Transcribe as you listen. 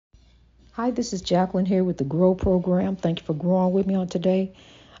Hi, this is Jacqueline here with the Grow Program. Thank you for growing with me on today.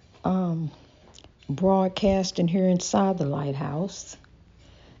 Um, Broadcasting here inside the lighthouse.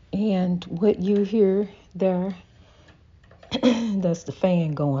 And what you hear there, that's the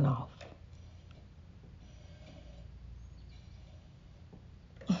fan going off.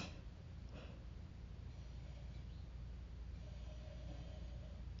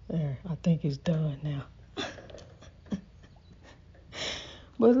 There, I think it's done now.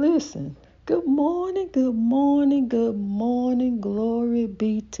 But listen, good morning, good morning, good morning. Glory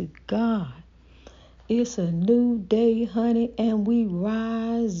be to God. It's a new day, honey, and we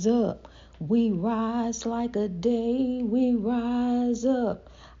rise up. We rise like a day. We rise up.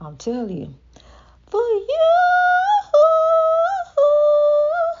 I'm telling you, for you,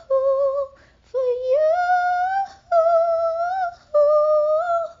 for you,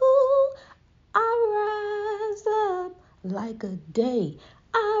 I rise up like a day.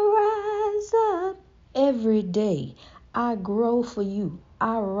 I rise up every day. I grow for you.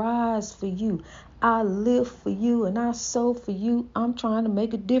 I rise for you. I live for you and I sow for you. I'm trying to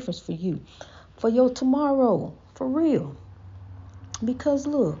make a difference for you, for your tomorrow, for real. Because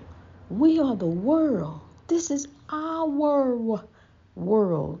look, we are the world. This is our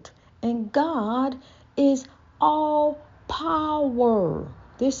world. And God is all power.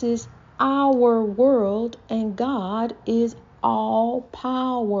 This is our world, and God is all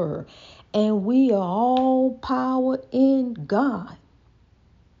power. And we are all power in God.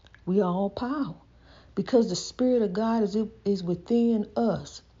 We are all power because the Spirit of God is within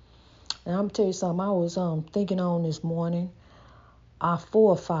us. And I'm tell you something. I was thinking on this morning. Our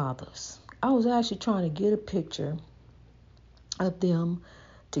forefathers. I was actually trying to get a picture of them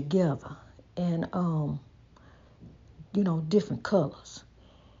together, and different colors,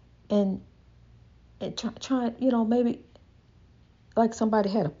 and try maybe like somebody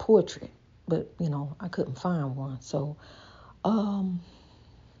had a portrait, but I couldn't find one, so um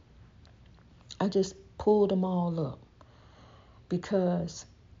I just pulled them all up because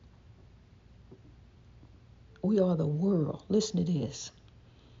we are the world. Listen to this.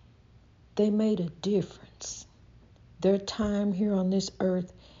 They made a difference. Their time here on this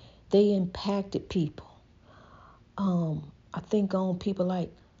earth, they impacted people. I think on people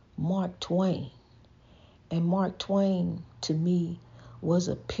like Mark Twain. And Mark Twain, to me, was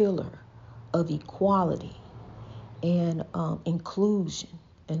a pillar of equality and inclusion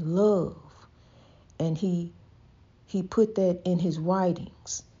and love. And he put that in his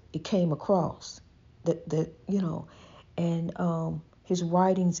writings. It came across that and his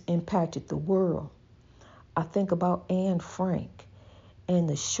writings impacted the world. I think about Anne Frank and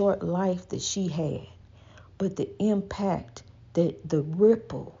the short life that she had, but the impact, that the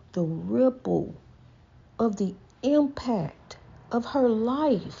ripple of the impact of her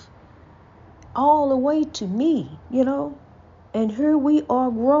life all the way to me. And here we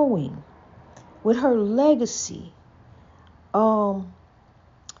are growing with her legacy.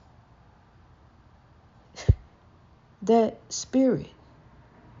 That spirit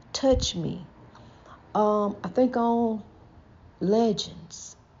touched me. I think on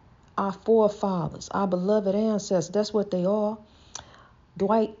legends, our forefathers, our beloved ancestors, that's what they are.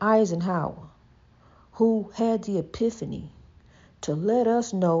 Dwight Eisenhower, who had the epiphany to let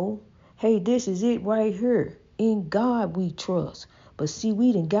us know, hey, this is it right here. In God we trust. But see,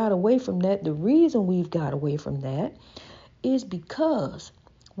 we done got away from that. The reason we've got away from that is because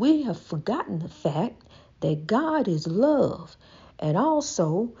we have forgotten the fact that God is love. And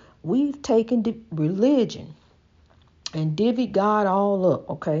also, we've taken the religion and divvied God all up,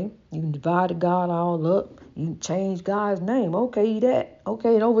 okay? You can divide God all up. You can change God's name. Okay, he that.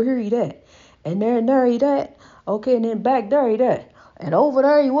 Okay, and over here he that. And there he that. Okay, and then back there he that. And over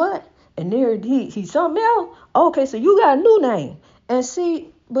there he what? And there he's something else. Okay, so you got a new name. And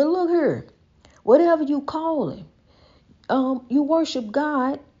see, but look here. Whatever you call him, you worship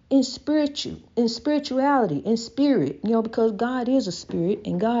God in spirituality, in spirit, because God is a spirit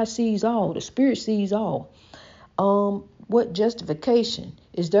and God sees all. The spirit sees all. What justification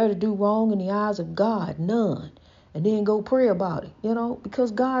is there to do wrong in the eyes of God? None. And then go pray about it,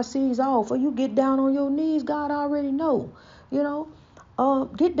 because God sees all. For you get down on your knees, God already know,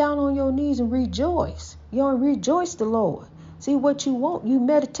 get down on your knees and rejoice. Rejoice the Lord. See what you want. You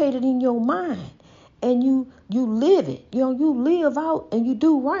meditate it in your mind and you live it. You live out and you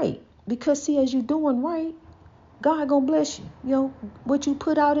do right. Because see, as you doing right, God gonna bless you. What you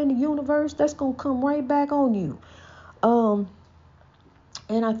put out in the universe, that's gonna come right back on you.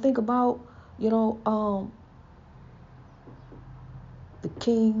 And I think about, the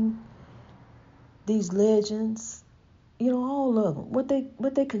king, these legends, all of them, what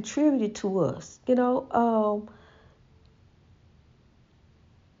they contributed to us,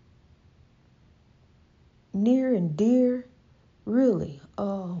 near and dear, really.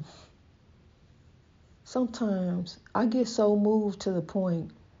 Sometimes I get so moved to the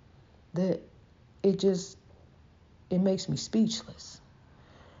point that it makes me speechless.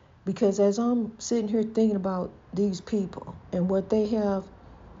 Because as I'm sitting here thinking about these people and what they have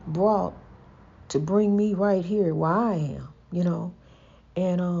brought to bring me right here where I am,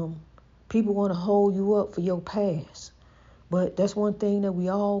 and people want to hold you up for your past. But that's one thing that we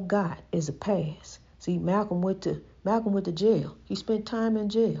all got is a past. See, Malcolm went to jail. He spent time in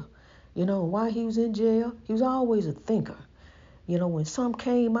jail. Why he was in jail? He was always a thinker. When something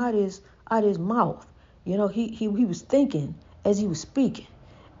came out his mouth, he was thinking as he was speaking.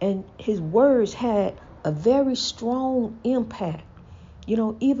 And his words had a very strong impact,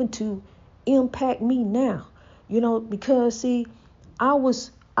 even to impact me now. Because see, I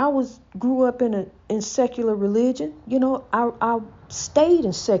grew up in secular religion. I stayed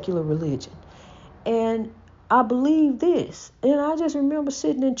in secular religion. And I believe this. And I just remember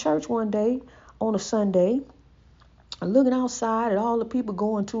sitting in church one day on a Sunday and looking outside at all the people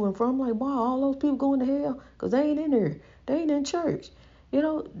going to and from. I'm like, wow, all those people going to hell because they ain't in there. They ain't in church.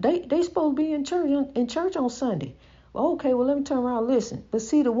 They supposed to be in church on Sunday. Well, okay, well, let me turn around and listen. But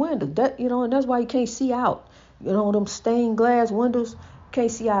see the window. And that's why you can't see out. Them stained glass windows, can't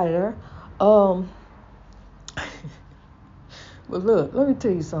see out of there. But look, let me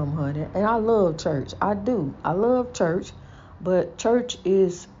tell you something, honey. And I love church. I do. I love church. But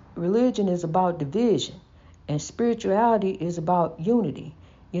religion is about division. And spirituality is about unity.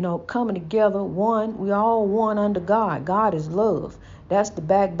 Coming together, one, we all one under God. God is love. That's the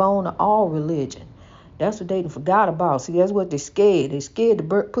backbone of all religion. That's what they forgot about. See, that's what they're scared. They're scared to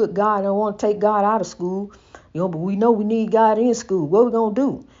put God. They don't want to take God out of school. But we know we need God in school. What we going to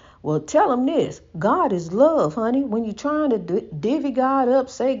do? Well, tell them this. God is love, honey. When you're trying to divvy God up,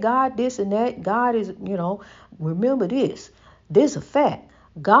 say God this and that, God is, remember this. This a fact.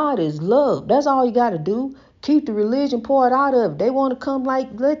 God is love. That's all you got to do. Keep the religion poured out of it. They want to come,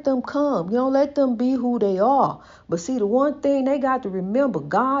 let them come. Let them be who they are. But see, the one thing they got to remember,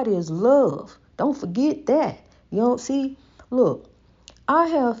 God is love. Don't forget that. See, look, I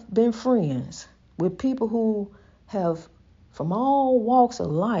have been friends with people who have from all walks of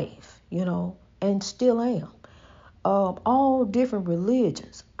life, and still am. All different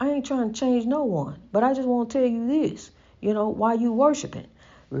religions. I ain't trying to change no one, but I just want to tell you this, why you worshiping.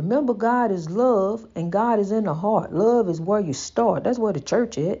 Remember, God is love, and God is in the heart. Love is where you start. That's where the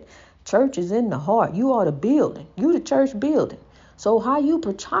church is. Church is in the heart. You are the building. You the church building. So how are you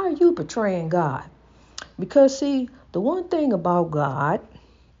portraying God? Because see, the one thing about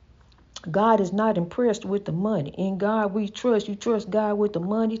God is not impressed with the money. In God we trust. You trust God with the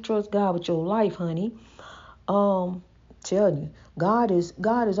money. Trust God with your life, honey. Tell you, God is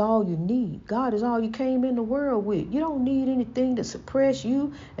all you need. God is all you came in the world with. You don't need anything to suppress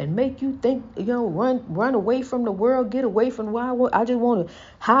you and make you think, run away from the world, get away from the world. I just want to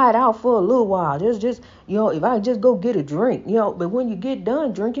hide out for a little while. Just if I just go get a drink, but when you get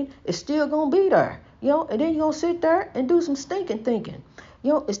done drinking, it's still going to be there, and then you're going to sit there and do some stinking thinking.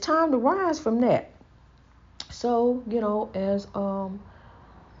 It's time to rise from that. So, as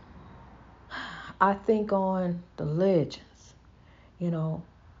I think on the legends,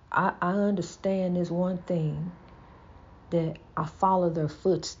 I understand this one thing, that I follow their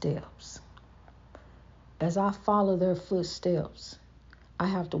footsteps. As I follow their footsteps, I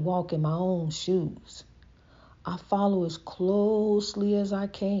have to walk in my own shoes. I follow as closely as I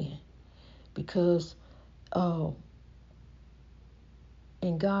can because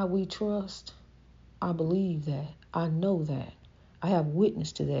in God we trust. I believe that. I know that. I have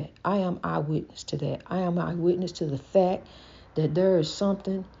witness to that. I am eyewitness to that. I am eyewitness to the fact that there is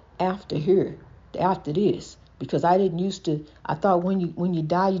something after here, after this. Because I thought when you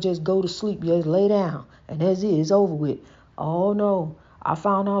die, you just go to sleep, you just lay down, and that's it, it's over with. Oh no, I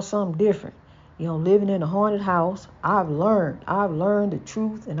found out something different. Living in a haunted house, I've learned the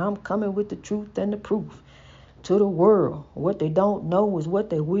truth, and I'm coming with the truth and the proof to the world. What they don't know is what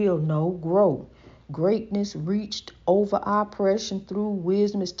they will know, grow. Greatness reached over oppression through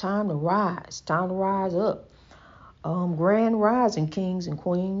wisdom. It's time to rise. Time to rise up. Grand rising, kings and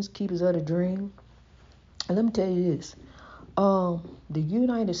queens, keepers of the dream. And let me tell you this. The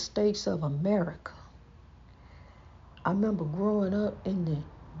United States of America. I remember growing up in the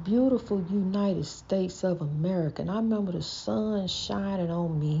beautiful United States of America. And I remember the sun shining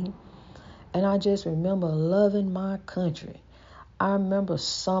on me. And I just remember loving my country. I remember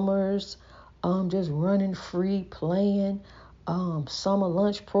summers just running free, playing, summer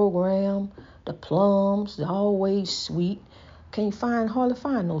lunch program, the plums, they're always sweet. Can't hardly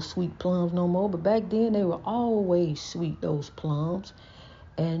find no sweet plums no more, but back then they were always sweet, those plums.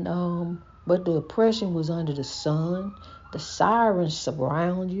 And but the oppression was under the sun. The sirens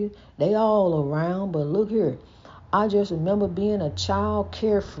surround you. They all around. But look here, I just remember being a child,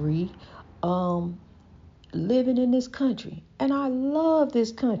 carefree, um, living in this country, and I love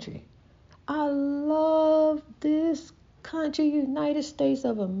this country. I love this country, United States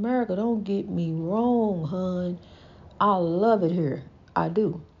of America. Don't get me wrong, hun. I love it here. I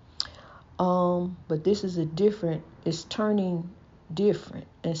do. But this is it's turning different.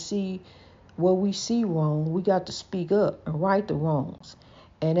 And see, where we see wrong, we got to speak up and right the wrongs.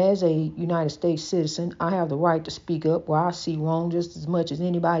 And as a United States citizen, I have the right to speak up where I see wrong just as much as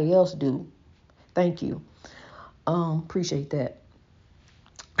anybody else do. Thank you. Appreciate that.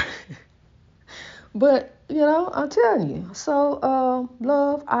 But, I'm telling you. So,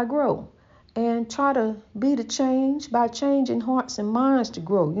 love, I grow. And try to be the change by changing hearts and minds to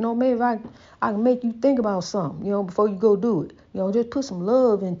grow. Maybe if I can make you think about something, before you go do it. Just put some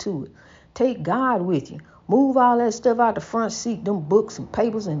love into it. Take God with you. Move all that stuff out the front seat, them books and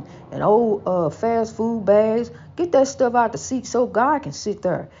papers and old fast food bags. Get that stuff out the seat so God can sit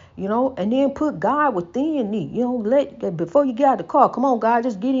there, and then put God within me. Before you get out the car, come on, God,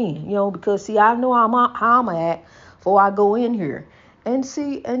 just get in, because see, I know how I'm at before I go in here. And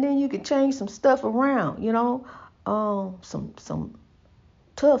see, and then you can change some stuff around, some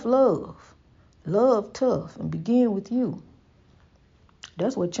tough love tough, and begin with you.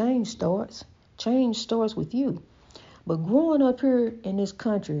 That's where change starts. Change starts with you. But growing up here in this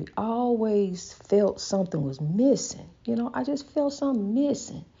country, I always felt something was missing. I just felt something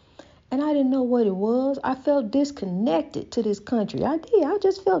missing. And I didn't know what it was. I felt disconnected to this country. I did. I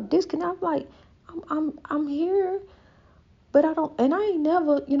just felt disconnected. I'm like, I'm here, but I don't. And I ain't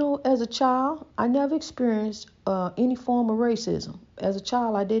never, as a child, I never experienced any form of racism. As a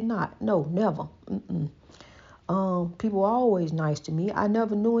child, I did not. No, never. People were always nice to me. I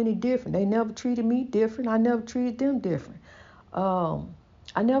never knew any different. They never treated me different. I never treated them different. I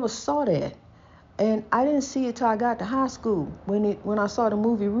never saw that. And I didn't see it till I got to high school when I saw the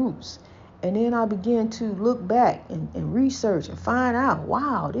movie Roots. And then I began to look back and research and find out,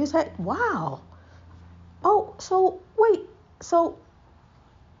 wow. Oh, so wait,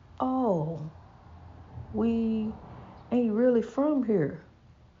 we ain't really from here.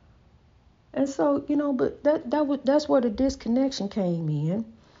 And so, but that's where the disconnection came in.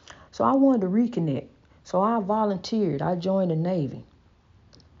 So I wanted to reconnect. So I volunteered. I joined the Navy.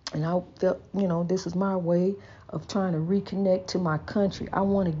 And I felt, this is my way of trying to reconnect to my country. I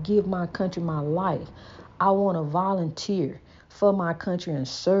want to give my country my life. I want to volunteer for my country and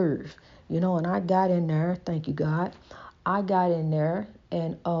serve. And I got in there. Thank you, God. I got in there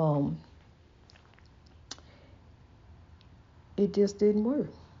and it just didn't work,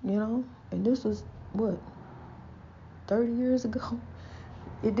 And this was, 30 years ago?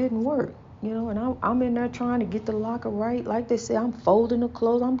 It didn't work, and I'm in there trying to get the locker right. Like they say, I'm folding the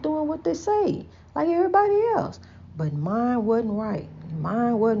clothes. I'm doing what they say, like everybody else. But mine wasn't right.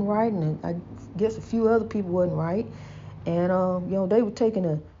 And I guess a few other people wasn't right. And, they were taking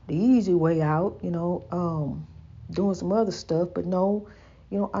the easy way out, doing some other stuff. But no,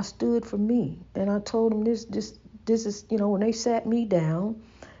 I stood for me. And I told them this is, when they sat me down,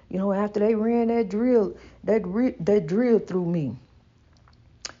 after they ran that drill through me.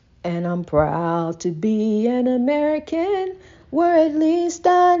 And I'm proud to be an American, where at least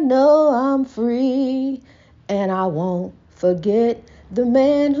I know I'm free. And I won't forget the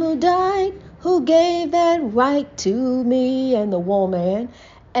man who died, who gave that right to me and the woman.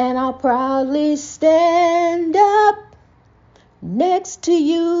 And I'll proudly stand up next to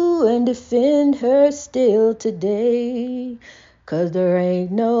you and defend her still today. 'Cause there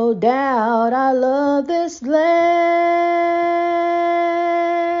ain't no doubt I love this land.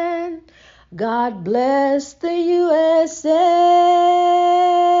 God bless the USA.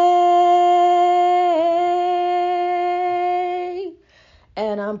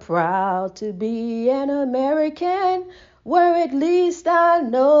 And I'm proud to be an American, where at least I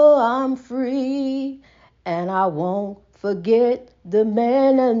know I'm free. And I won't forget the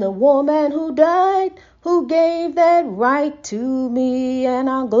man and the woman who died, who gave that right to me. And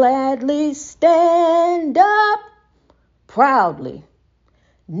I'll gladly stand up proudly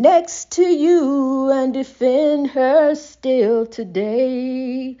next to you and defend her still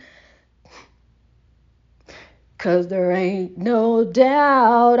today. 'Cause there ain't no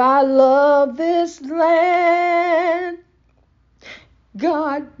doubt I love this land.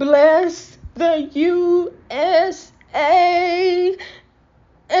 God bless the USA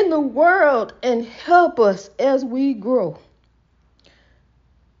and the world and help us as we grow.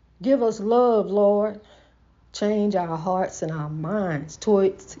 Give us love, Lord. Change our hearts and our minds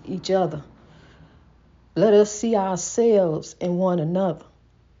towards each other. Let us see ourselves in one another.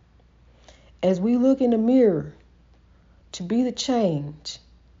 As we look in the mirror to be the change,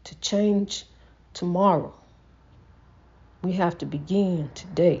 to change tomorrow, we have to begin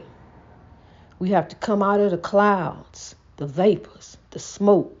today. We have to come out of the clouds, the vapors, the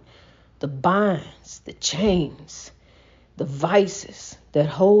smoke, the binds, the chains, the vices that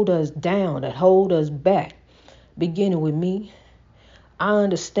hold us down, that hold us back, beginning with me. I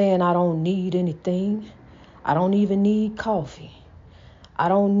understand I don't need anything. I don't even need coffee. I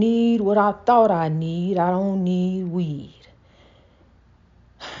don't need what I thought I need. I don't need weed.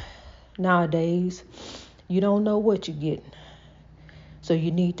 Nowadays, you don't know what you're getting. So you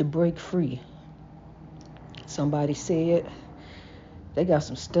need to break free. Somebody said they got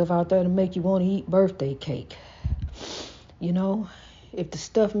some stuff out there to make you want to eat birthday cake. You know, if the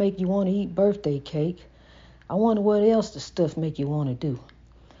stuff make you want to eat birthday cake, I wonder what else the stuff make you want to do.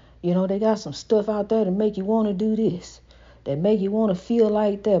 You know, they got some stuff out there to make you want to do this, that make you want to feel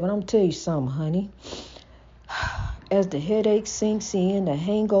like that. But I'm tell you something, honey. As the headache sinks in, the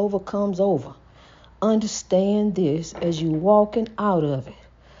hangover comes over. Understand this as you walking out of it.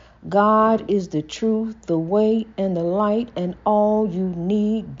 God is the truth, the way, and the light, and all you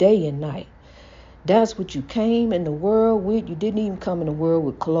need day and night. That's what you came in the world with. You didn't even come in the world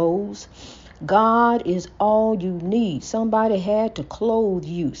with clothes. God is all you need. Somebody had to clothe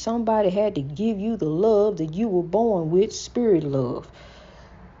you. Somebody had to give you the love that you were born with, spirit love.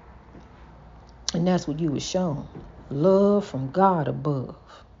 And that's what you were shown. Love from God above.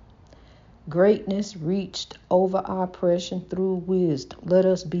 Greatness reached over oppression through wisdom. Let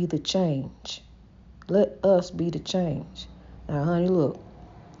us be the change. Let us be the change. Now, honey, look.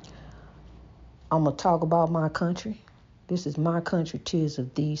 I'm going to talk about my country. This is my country, 'tis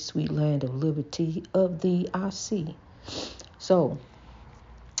of thee, sweet land of liberty, of thee I see. So,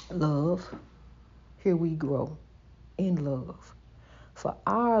 love, here we grow in love. For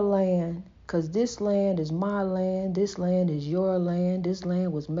our land, because this land is my land, this land is your land, this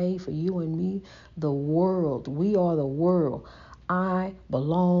land was made for you and me, the world. We are the world. I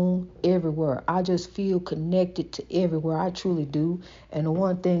belong everywhere. I just feel connected to everywhere. I truly do. And the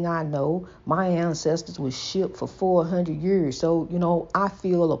one thing I know, my ancestors were shipped for 400 years. So, you know, I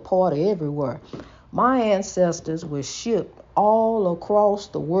feel a part of everywhere. My ancestors were shipped all across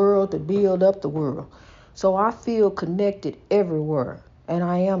the world to build up the world. So I feel connected everywhere. And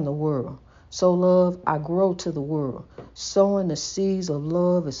I am the world. So, love, I grow to the world, sowing the seeds of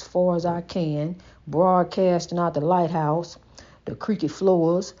love as far as I can, broadcasting out the lighthouse, the creaky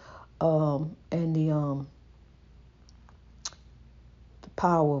floors, and the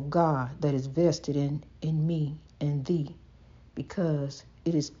power of God that is vested in me and thee, because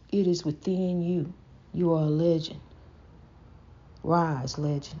it is within you. You are a legend. Rise,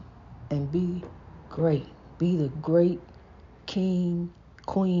 legend, and be great. Be the great king,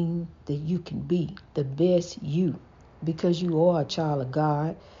 queen that you can be, the best you, because you are a child of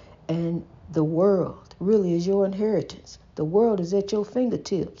God, and the world really is your inheritance. The world is at your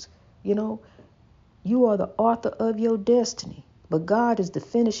fingertips. You know, you are the author of your destiny, but God is the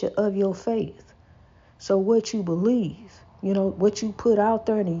finisher of your faith. So what you believe, you know, what you put out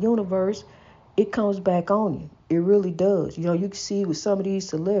there in the universe, it comes back on you. It really does. You know, you can see with some of these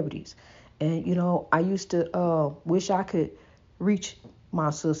celebrities. And, you know, I used to wish I could reach my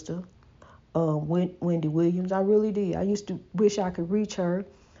sister, Wendy Williams. I really did. I used to wish I could reach her.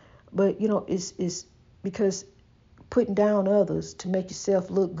 But, you know, it's because putting down others to make yourself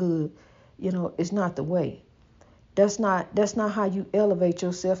look good, you know, it's not the way. That's not how you elevate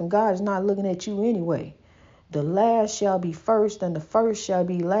yourself. And God is not looking at you anyway. The last shall be first, and the first shall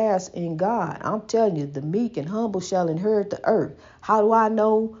be last in God. I'm telling you, the meek and humble shall inherit the earth. How do I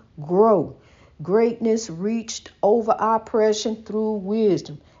know? Grow. Greatness reached over oppression through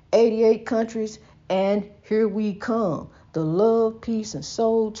wisdom. 88 countries, and here we come. The love, peace, and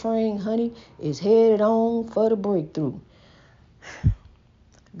soul train, honey, is headed on for the breakthrough.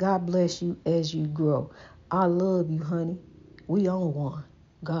 God bless you as you grow. I love you, honey. We on one.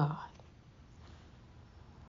 God.